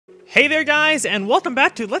Hey there guys, and welcome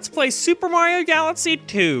back to Let's Play Super Mario Galaxy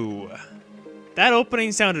 2. That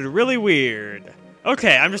opening sounded really weird.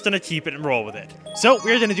 Okay, I'm just gonna keep it and roll with it. So,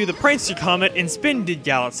 we're gonna do the Prankster Comet in Spinded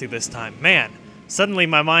Galaxy this time. Man, suddenly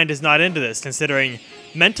my mind is not into this, considering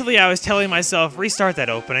mentally I was telling myself, restart that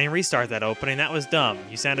opening, that was dumb,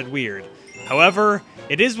 you sounded weird. However,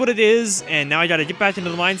 it is what it is, and now I gotta get back into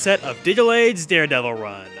the mindset of Digalade's Daredevil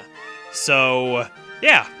run. So,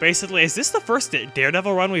 yeah, basically, is this the first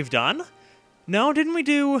Daredevil run we've done? No, didn't we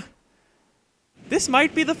do... This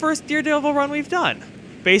might be the first Daredevil run we've done.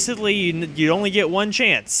 Basically, you only get one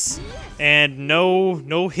chance, and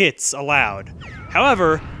no hits allowed.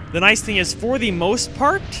 However, the nice thing is, for the most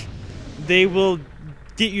part, they will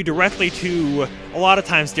get you directly to... A lot of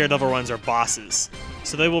times, Daredevil runs are bosses,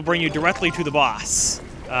 so they will bring you directly to the boss,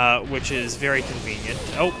 which is very convenient.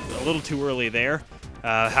 Oh, a little too early there.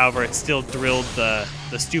 However, it still drilled the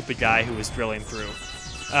stupid guy who was drilling through.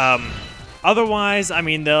 Otherwise, I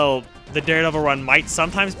mean, the Daredevil run might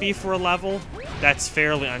sometimes be for a level. That's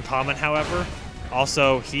fairly uncommon, however.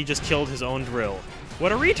 Also, he just killed his own drill.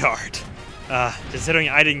 What a retard! Considering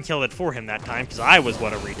I didn't kill it for him that time, because I was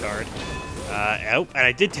what a retard. Oh, and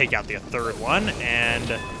I did take out the third one,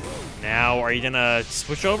 and now are you gonna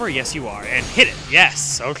switch over? Yes, you are. And hit it!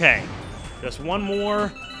 Yes! Okay. Just one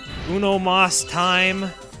more. Uno mas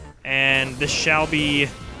time, and this shall be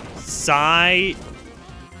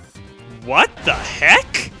What the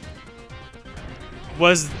heck?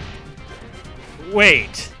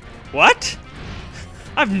 Wait, what?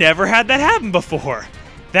 I've never had that happen before.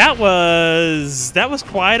 That was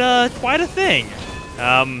quite a thing.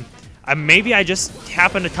 Maybe I just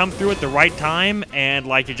happened to come through at the right time, and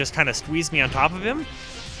like it just kind of squeezed me on top of him.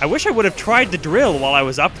 I wish I would have tried the drill while I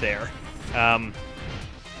was up there.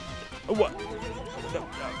 What?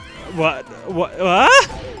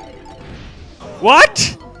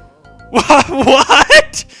 What?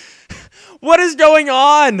 What is going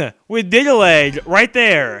on with Digalade right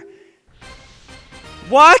there?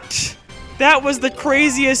 What? That was the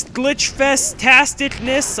craziest glitch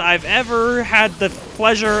fest-tasticness I've ever had the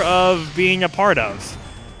pleasure of being a part of.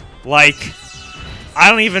 Like, I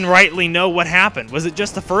don't even rightly know what happened. Was it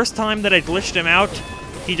just the first time that I glitched him out?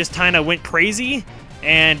 He just kind of went crazy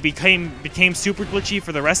and became super glitchy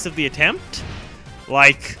for the rest of the attempt?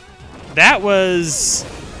 Like, that was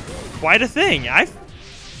quite a thing.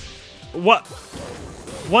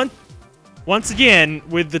 Once again,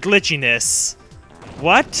 with the glitchiness.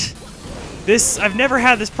 What? I've never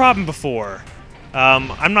had this problem before.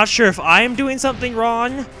 I'm not sure if I am doing something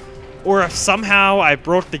wrong, or if somehow I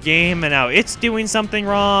broke the game and now it's doing something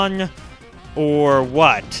wrong, or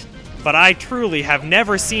what. But I truly have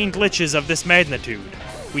never seen glitches of this magnitude.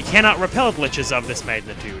 We cannot repel glitches of this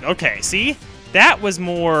magnitude. Okay, see? That was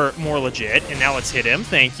more legit, and now let's hit him.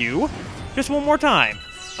 Thank you. Just one more time.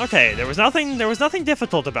 Okay, there was nothing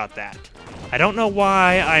difficult about that. I don't know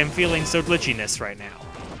why I am feeling so glitchiness right now.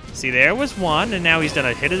 See, there was one, and now he's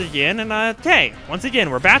gonna hit it again, and okay, once again,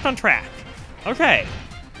 we're back on track. Okay.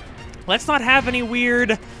 Let's not have any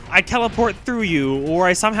weird, I teleport through you, or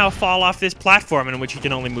I somehow fall off this platform in which you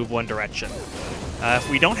can only move one direction. If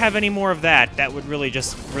we don't have any more of that, that would really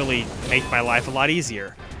make my life a lot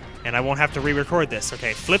easier. And I won't have to re-record this.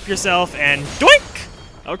 Okay, flip yourself and doink!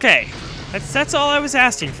 Okay, that's all I was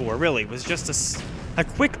asking for, really, was just a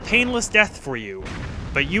quick, painless death for you.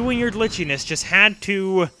 But you and your glitchiness just had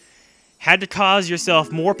to cause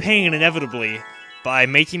yourself more pain inevitably by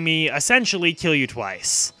making me essentially kill you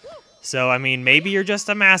twice. So, I mean, maybe you're just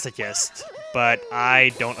a masochist, but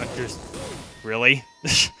I don't understand. Really?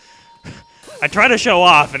 I try to show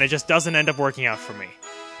off, and it just doesn't end up working out for me.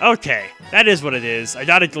 Okay, that is what it is. I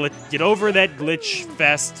gotta get over that glitch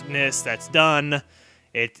festness. That's done.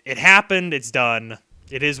 It happened. It's done.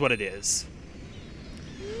 It is what it is.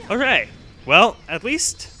 Okay, well, at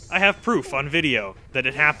least I have proof on video that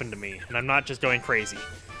it happened to me, and I'm not just going crazy.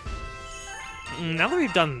 Now that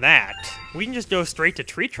we've done that, we can just go straight to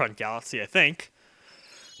Tree Trunk Galaxy, I think.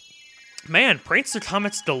 Man, Prankster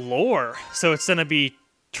Comets galore. So it's gonna be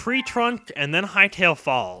Tree Trunk and then Hightail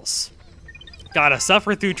Falls. Gotta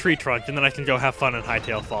suffer through Tree Trunk, and then I can go have fun in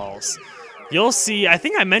Hightail Falls. You'll see, I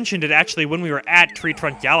think I mentioned it actually when we were at Tree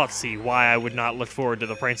Trunk Galaxy, why I would not look forward to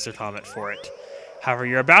the Prankster Comet for it. However,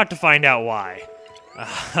 you're about to find out why.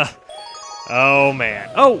 Oh man.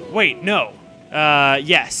 Oh, wait, no.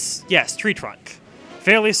 Yes, Tree Trunk.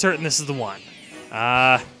 Fairly certain this is the one.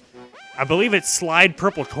 I believe it's Slide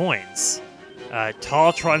Purple Coins.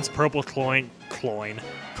 Tall Trunk's Purple Coin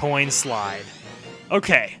Slide.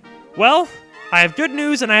 Okay, well, I have good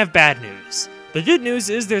news and I have bad news. The good news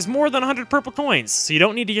is there's more than 100 purple coins, so you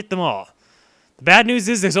don't need to get them all. The bad news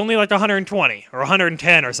is there's only like 120 or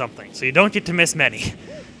 110 or something, so you don't get to miss many.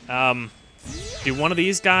 Do one of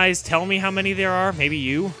these guys tell me how many there are? Maybe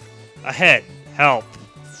you? Ahead. Help.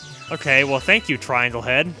 Okay, well, thank you, Triangle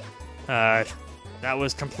Head. That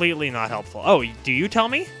was completely not helpful. Oh, do you tell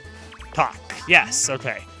me? Talk. Yes,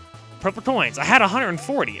 okay. Purple coins. I had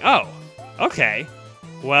 140. Oh, okay.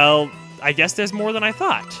 Well, I guess there's more than I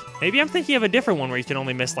thought. Maybe I'm thinking of a different one where you can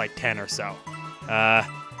only miss like 10 or so.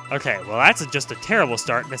 Okay, well, that's just a terrible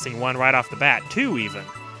start, missing one right off the bat. 2 even.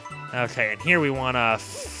 Okay, and here we want to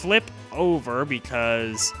flip over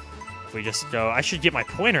because if we just go... I should get my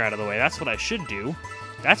pointer out of the way. That's what I should do.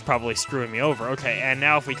 That's probably screwing me over. Okay, and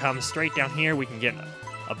now if we come straight down here, we can get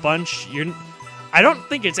a bunch. I don't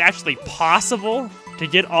think it's actually possible to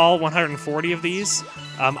get all 140 of these.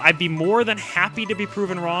 I'd be more than happy to be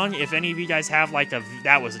proven wrong if any of you guys have like a...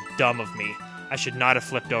 That was dumb of me. I should not have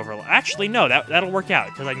flipped over. Actually, no, that'll work out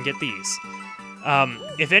because I can get these.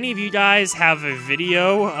 If any of you guys have a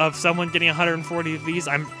video of someone getting 140 of these,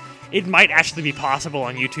 it might actually be possible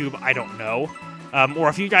on YouTube. I don't know. Or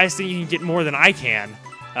if you guys think you can get more than I can,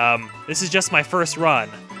 this is just my first run.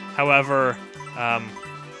 However,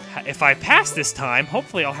 if I pass this time,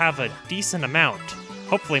 hopefully I'll have a decent amount.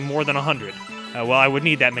 Hopefully more than 100. Well, I would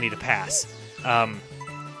need that many to pass.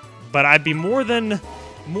 But I'd be more than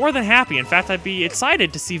happy. In fact, I'd be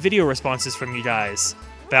excited to see video responses from you guys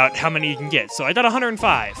about how many you can get. So I got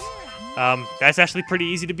 105. That's actually pretty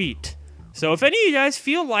easy to beat. So if any of you guys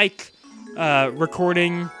feel like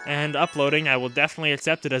recording and uploading, I will definitely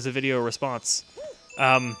accept it as a video response.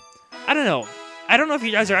 I don't know. I don't know if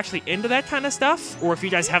you guys are actually into that kind of stuff, or if you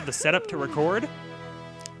guys have the setup to record.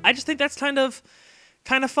 I just think that's kind of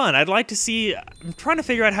fun. I'd like to see... I'm trying to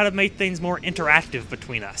figure out how to make things more interactive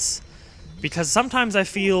between us. Because sometimes I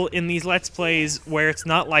feel in these Let's Plays where it's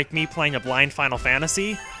not like me playing a blind Final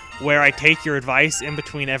Fantasy, where I take your advice in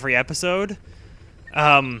between every episode,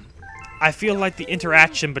 I feel like the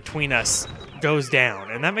interaction between us goes down,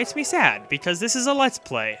 and that makes me sad, because this is a Let's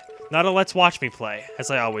Play, not a Let's Watch Me Play, as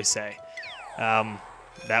I always say.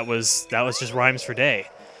 That was just rhymes for day.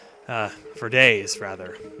 For days,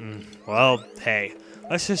 rather. Well, hey,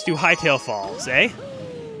 let's just do Hightail Falls, eh?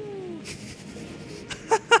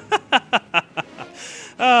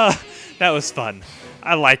 That was fun.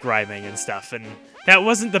 I like rhyming and stuff, and that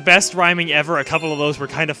wasn't the best rhyming ever. A couple of those were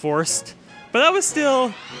kind of forced, but that was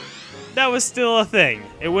still a thing.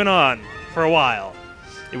 It went on for a while.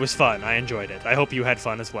 It was fun. I enjoyed it. I hope you had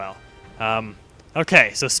fun as well.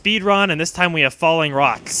 Okay, so speed run, and this time we have falling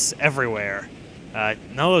rocks everywhere.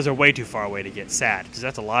 No, those are way too far away to get. Sad, because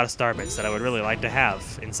that's a lot of star bits that I would really like to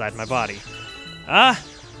have inside my body.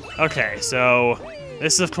 Okay, so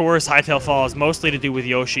this, of course, Hightail Falls, mostly to do with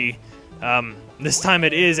Yoshi. This time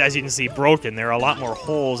it is, as you can see, broken. There are a lot more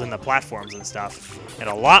holes in the platforms and stuff. And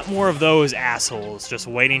a lot more of those assholes just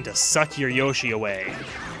waiting to suck your Yoshi away.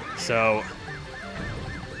 So,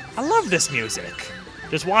 I love this music.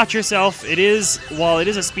 Just watch yourself. While it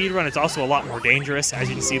is a speedrun, it's also a lot more dangerous. As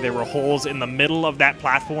you can see, there were holes in the middle of that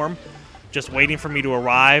platform, just waiting for me to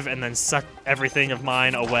arrive and then suck everything of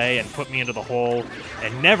mine away and put me into the hole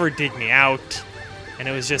and never dig me out. And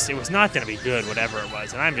it was not going to be good, whatever it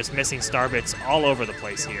was. And I'm just missing star bits all over the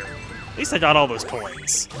place here. At least I got all those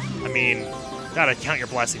coins. I mean, gotta count your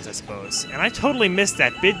blessings, I suppose. And I totally missed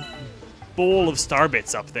that big bowl of star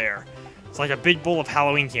bits up there. It's like a big bowl of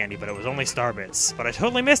Halloween candy, but it was only star bits. But I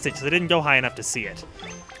totally missed it because I didn't go high enough to see it.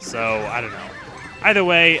 So, I don't know. Either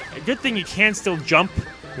way, a good thing you can still jump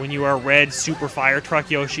when you are red Super Fire Truck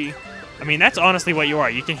Yoshi. I mean, that's honestly what you are.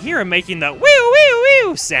 You can hear him making the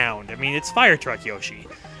wee-wee-wee sound. I mean, it's Fire Truck Yoshi.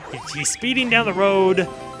 He's speeding down the road,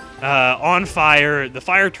 on fire. The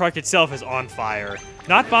fire truck itself is on fire.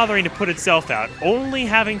 Not bothering to put itself out, only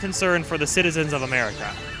having concern for the citizens of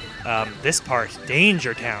America. This part,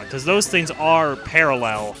 Danger Town, because those things are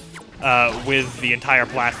parallel with the entire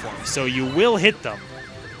platform. So you will hit them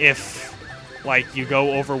if, like, you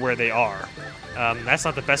go over where they are. That's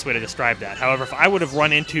not the best way to describe that. However, if I would have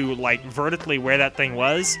run into, like, vertically where that thing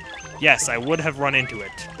was, yes, I would have run into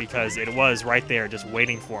it, because it was right there just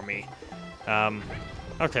waiting for me.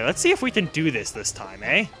 Okay, let's see if we can do this time,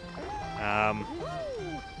 eh?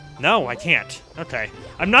 No, I can't. Okay.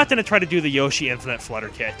 I'm not going to try to do the Yoshi Infinite Flutter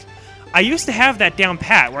Kick. I used to have that down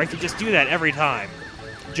pat, where I could just do that every time.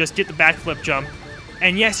 Just get the backflip jump.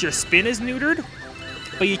 And yes, your spin is neutered,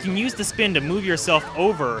 but you can use the spin to move yourself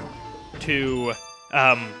over to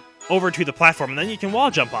the platform, and then you can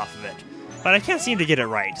wall jump off of it. But I can't seem to get it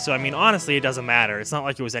right, so I mean, honestly, it doesn't matter. It's not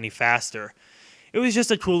like it was any faster. It was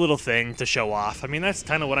just a cool little thing to show off. I mean, that's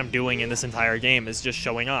kind of what I'm doing in this entire game, is just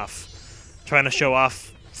showing off. Trying to show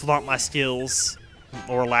off flaunt my skills,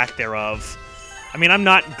 or lack thereof. I mean, I'm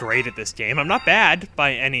not great at this game. I'm not bad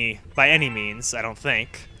by any means, I don't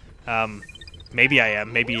think. Maybe I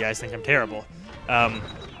am. Maybe you guys think I'm terrible.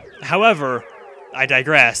 However, I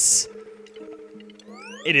digress.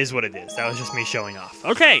 It is what it is. That was just me showing off.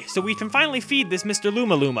 Okay, so we can finally feed this Mr.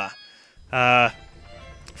 Luma Luma.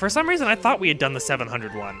 For some reason, I thought we had done the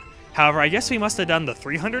 700 one. However, I guess we must have done the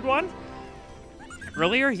 300 one?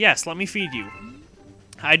 Earlier? Yes, let me feed you.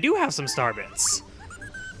 I do have some star bits.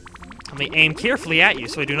 Let me aim carefully at you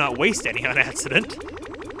so I do not waste any on accident.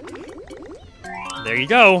 There you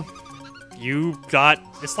go. You got...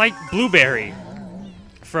 It's like Blueberry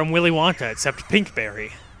from Willy Wonka, except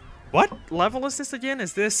Pinkberry. What level is this again?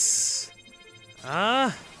 Is this...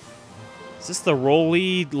 Is this the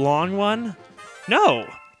rolly long one? No!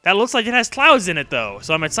 That looks like it has clouds in it, though,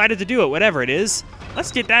 so I'm excited to do it, whatever it is.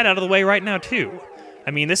 Let's get that out of the way right now, too. I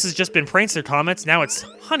mean, this has just been Prankster Comets, now it's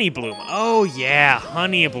Honey Bloom. Oh, yeah,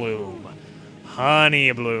 Honey Bloom.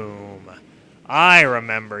 Honey Bloom. I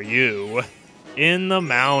remember you. In the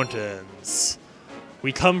mountains.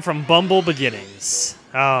 We come from Bumble beginnings.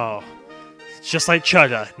 Oh, it's just like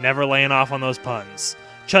Chugga, never laying off on those puns.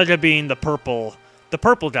 Chugga being the purple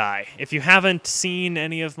guy. If you haven't seen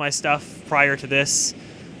any of my stuff prior to this,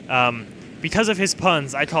 because of his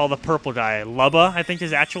puns, I call the purple guy Lubba, I think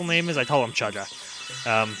his actual name is. I call him Chugga.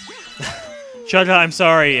 Chugga, I'm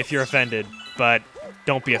sorry if you're offended, but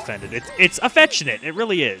don't be offended. It's affectionate. It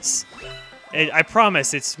really is. I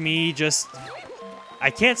promise, it's me just... I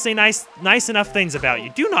can't say nice enough things about you.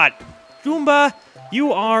 Do not... Goomba,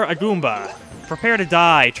 you are a Goomba. Prepare to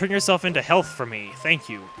die. Turn yourself into health for me. Thank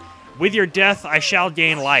you. With your death, I shall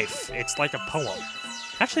gain life. It's like a poem.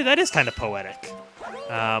 Actually, that is kind of poetic.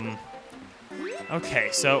 Okay,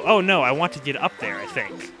 so... Oh, no, I want to get up there, I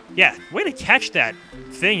think. Yeah, way to catch that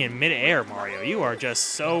thing in midair, Mario. You are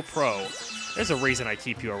just so pro. There's a reason I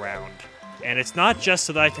keep you around. And it's not just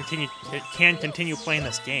so that I can continue playing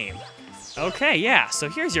this game. Okay, yeah, so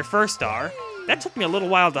here's your first star. That took me a little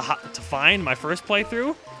while to find my first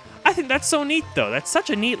playthrough. I think that's so neat, though. That's such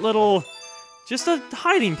a neat little... just a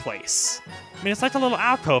hiding place. I mean, it's like a little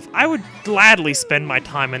alcove. I would gladly spend my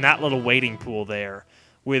time in that little wading pool there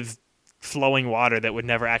with flowing water that would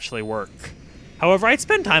never actually work. However, I'd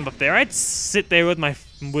spend time up there. I'd sit there with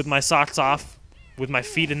my socks off, with my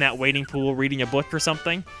feet in that wading pool, reading a book or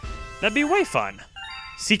something. That'd be way fun.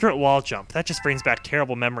 Secret wall jump. That just brings back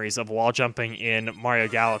terrible memories of wall jumping in Mario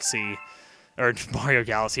Galaxy,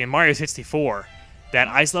 in Mario 64. That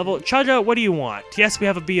ice level. Chugga, what do you want? Yes, we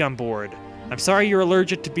have a bee on board. I'm sorry you're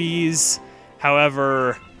allergic to bees.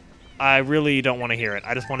 However, I really don't want to hear it.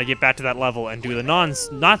 I just want to get back to that level and do the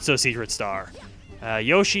not-so-secret star.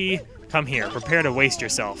 Yoshi, come here. Prepare to waste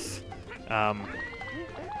yourself.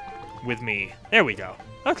 With me. There we go.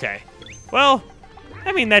 Okay. Well,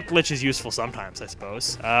 I mean, that glitch is useful sometimes, I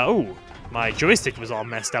suppose. Oh, my joystick was all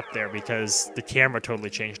messed up there because the camera totally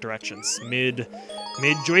changed directions.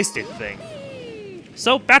 Mid-joystick thing.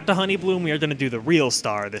 So, back to Honey Bloom. We are going to do the real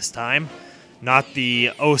star this time. Not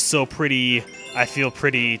the oh-so-pretty, I feel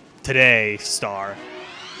pretty today star.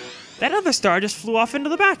 That other star just flew off into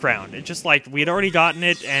the background. It just like, we had already gotten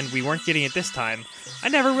it, and we weren't getting it this time. I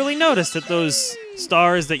never really noticed that those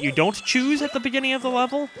stars that you don't choose at the beginning of the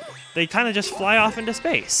level, they kind of just fly off into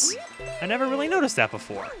space. I never really noticed that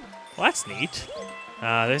before. Well, that's neat.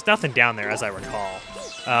 There's nothing down there, as I recall.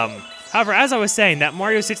 However, as I was saying, that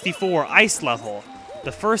Mario 64 ice level,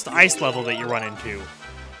 the first ice level that you run into.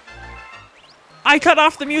 I cut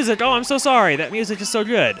off the music! Oh, I'm so sorry. That music is so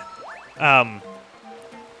good.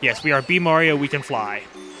 Yes, we are B Mario, we can fly.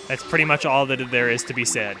 That's pretty much all that there is to be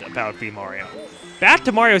said about B Mario. Back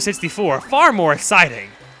to Mario 64, far more exciting.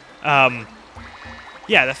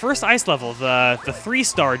 Yeah, the first ice level, the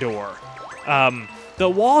 3-star door. The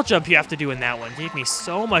wall jump you have to do in that one gave me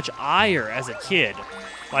so much ire as a kid.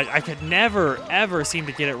 Like, I could never, ever seem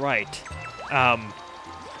to get it right.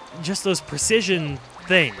 Just those precision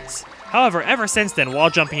things. However, ever since then, wall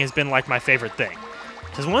jumping has been like my favorite thing.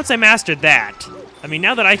 Because once I mastered that, I mean,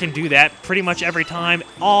 now that I can do that pretty much every time,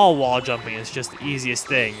 all wall jumping is just the easiest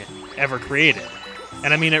thing ever created.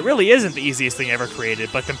 And I mean, it really isn't the easiest thing ever created,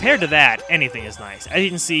 but compared to that, anything is nice. As you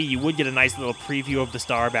can see, you would get a nice little preview of the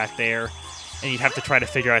star back there, and you'd have to try to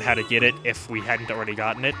figure out how to get it if we hadn't already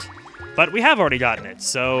gotten it. But we have already gotten it,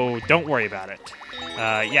 so don't worry about it.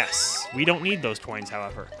 Yes, we don't need those coins,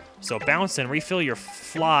 however. So bounce and refill your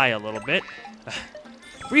fly a little bit.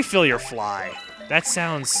 Refill your fly. That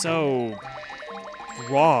sounds so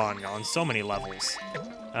wrong on so many levels.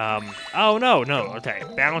 Oh, no, okay.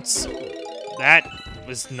 Bounce. That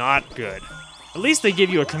was not good. At least they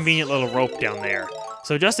give you a convenient little rope down there, so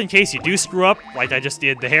So just in case you do screw up, like I just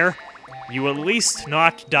did there, you will at least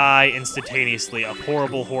not die instantaneously of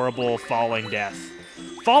horrible, horrible falling death.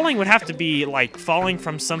 Falling would have to be, like, falling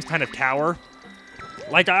from some kind of tower.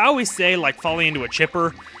 Like I always say, like, falling into a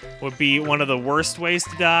chipper would be one of the worst ways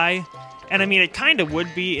to die. And I mean, it kind of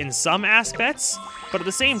would be in some aspects, but at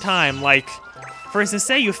the same time, like, for instance,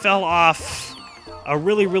 say you fell off a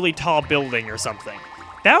really, really tall building or something.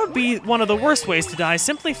 That would be one of the worst ways to die,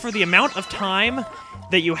 simply for the amount of time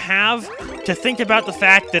that you have to think about the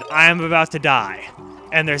fact that I am about to die,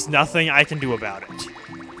 and there's nothing I can do about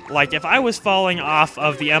it. Like, if I was falling off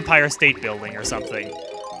of the Empire State Building or something,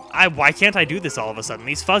 why can't I do this all of a sudden?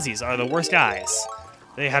 These fuzzies are the worst guys.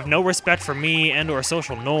 They have no respect for me and or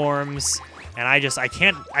social norms, and I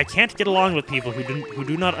can't get along with people who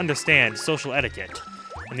do not understand social etiquette.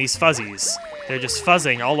 And these fuzzies, they're just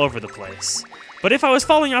fuzzing all over the place. But if I was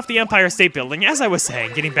falling off the Empire State Building, as I was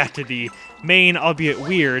saying, getting back to the main, albeit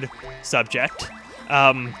weird, subject,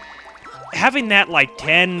 having that, like,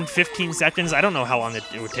 10, 15 seconds, I don't know how long it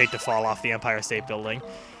would take to fall off the Empire State Building,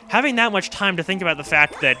 having that much time to think about the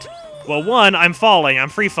fact that, well, one, I'm falling, I'm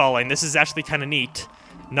free-falling, this is actually kind of neat.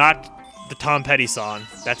 Not the Tom Petty song.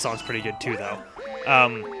 That song's pretty good, too, though.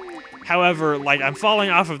 However, like, I'm falling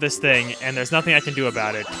off of this thing, and there's nothing I can do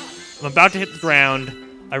about it. I'm about to hit the ground.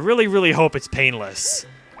 I really, really hope it's painless.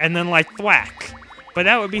 And then, like, thwack. But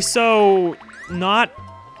that would be so not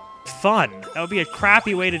fun. That would be a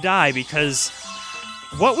crappy way to die, because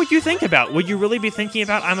what would you think about? Would you really be thinking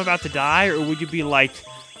about I'm about to die, or would you be like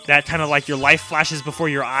that kind of like your life flashes before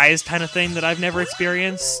your eyes kind of thing that I've never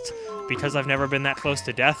experienced because I've never been that close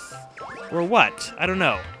to death? Or what? I don't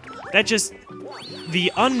know. That just...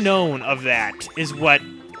 the unknown of that is what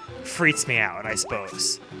freaks me out, I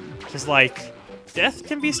suppose. Because, like, death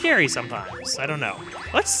can be scary sometimes. I don't know.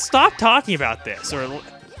 Let's stop talking about this, or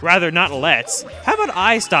rather, not let's. How about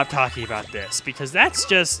I stop talking about this? Because that's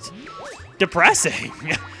just depressing,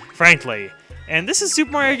 frankly. And this is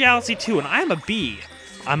Super Mario Galaxy 2, and I'm a bee.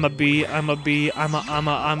 I'm a bee, I'm a bee, I'm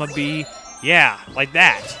a bee. Yeah, like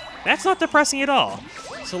that. That's not depressing at all.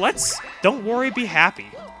 So don't worry, be happy.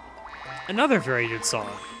 Another very good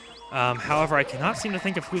song. However, I cannot seem to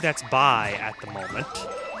think of who that's by at the moment.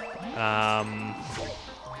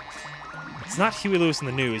 It's not Huey Lewis in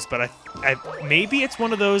the News, but maybe it's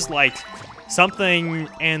one of those, like, something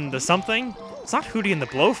and the something? It's not Hootie and the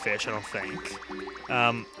Blowfish, I don't think.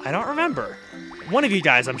 I don't remember. One of you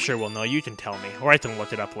guys, I'm sure, will know. You can tell me, or I can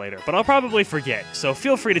look it up later. But I'll probably forget, so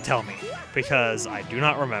feel free to tell me, because I do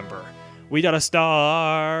not remember. We got a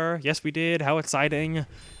star. Yes, we did. How exciting.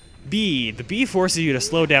 B. The B forces you to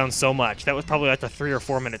slow down so much. That was probably like a 3 or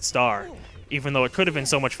 4 minute star, even though it could have been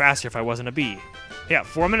so much faster if I wasn't a B. Yeah,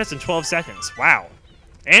 4 minutes and 12 seconds. Wow.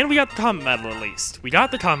 And we got the Comet Medal, at least. We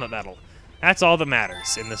got the Comet Medal. That's all that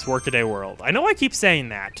matters in this workaday world. I know I keep saying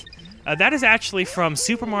that. That is actually from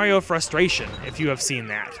Super Mario Frustration, if you have seen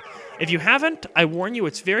that. If you haven't, I warn you,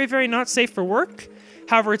 it's very, very not safe for work.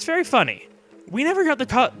 However, it's very funny. We never got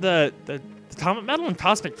the Comet Medal in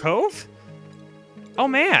Cosmic Cove? Oh,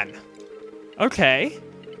 man. Okay.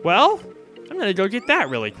 Well, I'm gonna go get that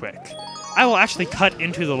really quick. I will actually cut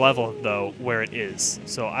into the level, though, where it is.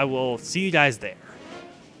 So I will see you guys there.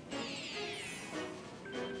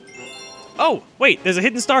 Oh, wait, there's a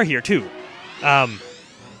hidden star here, too.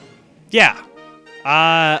 Yeah.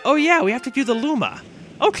 Oh yeah, we have to do the Luma.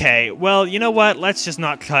 Okay, well, you know what? Let's just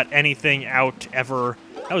not cut anything out ever.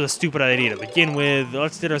 That was a stupid idea to begin with.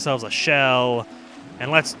 Let's get ourselves a shell,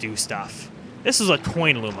 and let's do stuff. This is a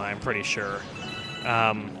coin Luma, I'm pretty sure.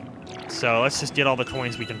 So let's just get all the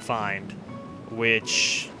coins we can find,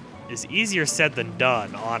 which is easier said than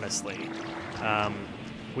done, honestly.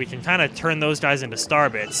 We can kind of turn those guys into star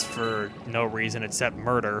bits for no reason except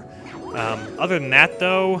murder. Other than that,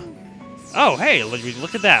 though... Oh, hey,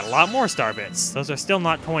 look at that. A lot more star bits. Those are still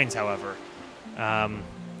not coins, however.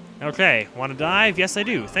 Okay, want to dive? Yes, I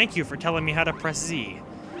do. Thank you for telling me how to press Z.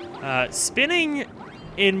 Spinning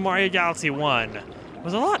in Mario Galaxy 1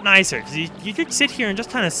 was a lot nicer, because you could sit here and just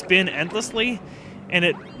kind of spin endlessly, and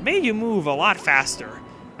it made you move a lot faster.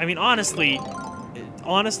 I mean, honestly,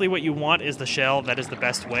 what you want is the shell. That is the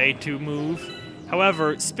best way to move.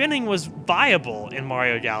 However, spinning was viable in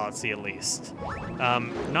Mario Galaxy, at least.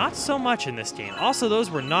 Not so much in this game. Also,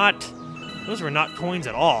 those were not coins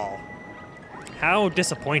at all. How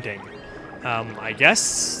disappointing. I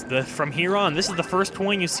guess from here on, this is the first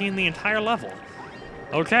coin you see in the entire level.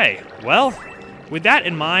 Okay, well, with that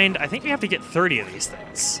in mind, I think we have to get 30 of these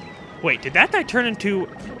things. Wait, did that guy turn into...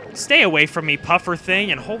 Stay away from me, puffer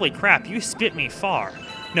thing, and holy crap, you spit me far.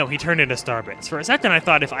 No, he turned into star bits. For a second, I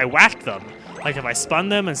thought if I whacked them, Like if I spun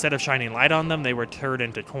them, instead of shining light on them, they were turned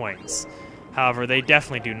into coins. However, they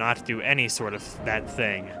definitely do not do any sort of that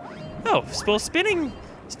thing. Oh, well, spinning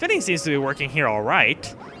seems to be working here all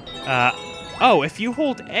right. Oh, if you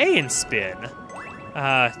hold A and spin,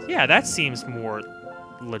 yeah, that seems more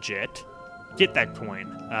legit. Get that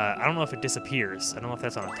coin. I don't know if it disappears. I don't know if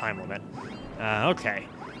that's on a time limit. Okay.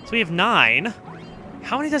 So we have 9.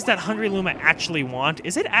 How many does that Hungry Luma actually want?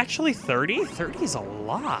 Is it actually 30? 30 is a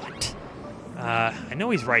lot. I know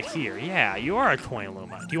he's right here. Yeah, you are a coin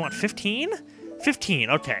Luma. Do you want 15? 15,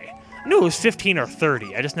 okay. I knew it was 15 or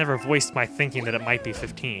 30. I just never voiced my thinking that it might be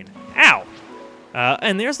 15. Ow!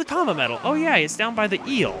 And there's the Comet Medal. Oh yeah, it's down by the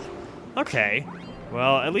eel. Okay.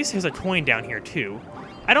 Well, at least there's a coin down here too.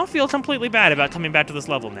 I don't feel completely bad about coming back to this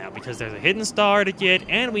level now, because there's a hidden star to get,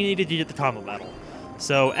 and we needed to get the Comet Medal.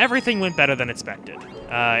 So everything went better than expected.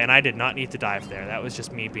 And I did not need to dive there. That was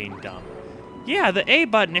just me being dumb. Yeah, the A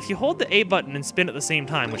button, if you hold the A button and spin at the same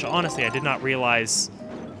time, which honestly I did not realize...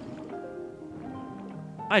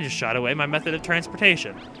 I just shot away my method of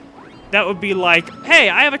transportation. That would be like, hey,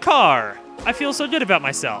 I have a car! I feel so good about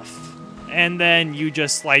myself. And then you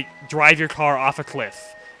just, like, drive your car off a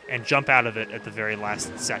cliff and jump out of it at the very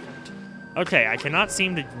last second. Okay, I cannot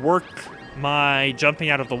seem to work my jumping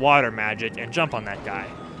out of the water magic and jump on that guy.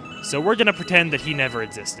 So we're gonna pretend that he never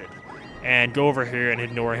existed and go over here and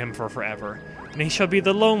ignore him for forever. And he shall be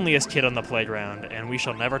the loneliest kid on the playground, and we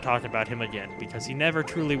shall never talk about him again, because he never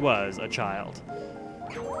truly was a child.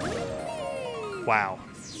 Wow.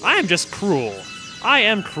 I am just cruel. I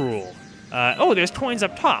am cruel. Oh, there's coins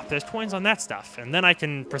up top. There's coins on that stuff, and then I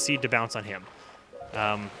can proceed to bounce on him.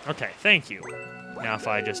 Okay, thank you. Now if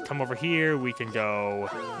I just come over here, we can go...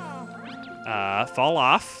 fall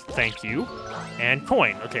off, thank you. And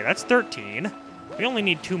coin. Okay, that's 13. We only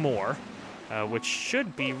need 2 more. Which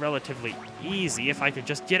should be relatively easy if I could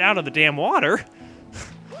just get out of the damn water.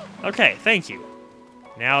 Okay, thank you.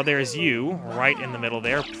 Now there's you, right in the middle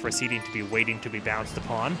there, proceeding to be waiting to be bounced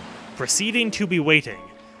upon. Proceeding to be waiting.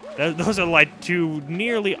 Those are like 2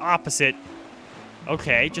 nearly opposite...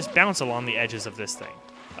 Okay, just bounce along the edges of this thing.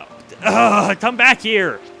 Oh, come back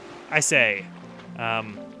here, I say.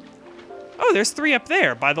 Oh, there's 3 up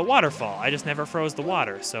there by the waterfall. I just never froze the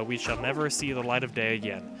water, so we shall never see the light of day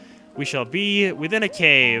again. We shall be within a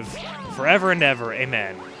cave forever and ever,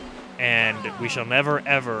 amen. And we shall never,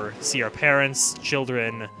 ever see our parents,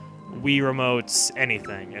 children, Wii remotes,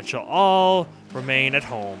 anything. It shall all remain at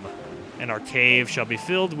home. And our cave shall be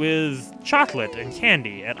filled with chocolate and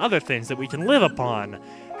candy and other things that we can live upon.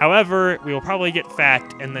 However, we will probably get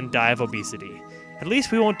fat and then die of obesity. At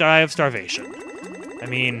least we won't die of starvation. I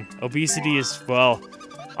mean, obesity is, well,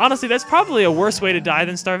 honestly, that's probably a worse way to die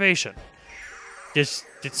than starvation. Just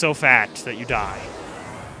get so fat that you die.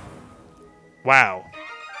 Wow.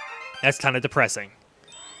 That's kind of depressing.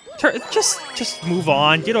 Just move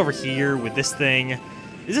on. Get over here with this thing.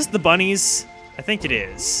 Is this the bunnies? I think it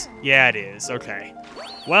is. Yeah, it is. Okay.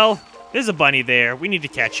 Well, there's a bunny there. We need to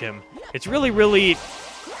catch him. It's really, really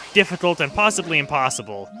difficult and possibly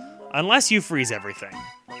impossible unless you freeze everything.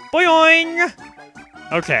 Boing!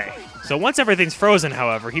 Okay. So once everything's frozen,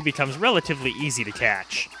 however, he becomes relatively easy to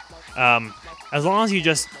catch. As long as you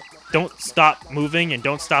just don't stop moving and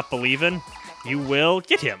don't stop believing, you will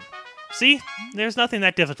get him. See? There's nothing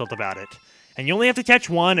that difficult about it. And you only have to catch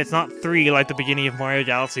 1, it's not 3 like the beginning of Mario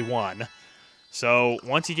Galaxy 1. So,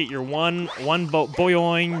 once you get your one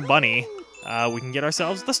boing bunny, we can get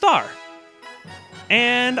ourselves the star.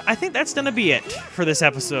 And I think that's gonna be it for this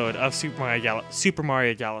episode of Super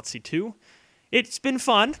Mario Galaxy 2. It's been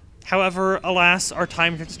fun. However, alas, our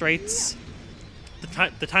time constraints...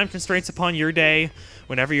 The time constraints upon your day.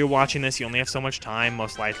 Whenever you're watching this, you only have so much time,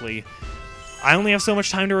 most likely. I only have so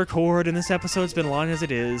much time to record, and this episode's been long as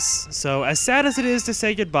it is. So, as sad as it is to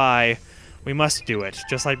say goodbye, we must do it,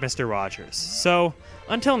 just like Mr. Rogers. So,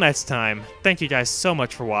 until next time, thank you guys so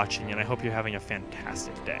much for watching, and I hope you're having a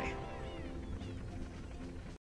fantastic day.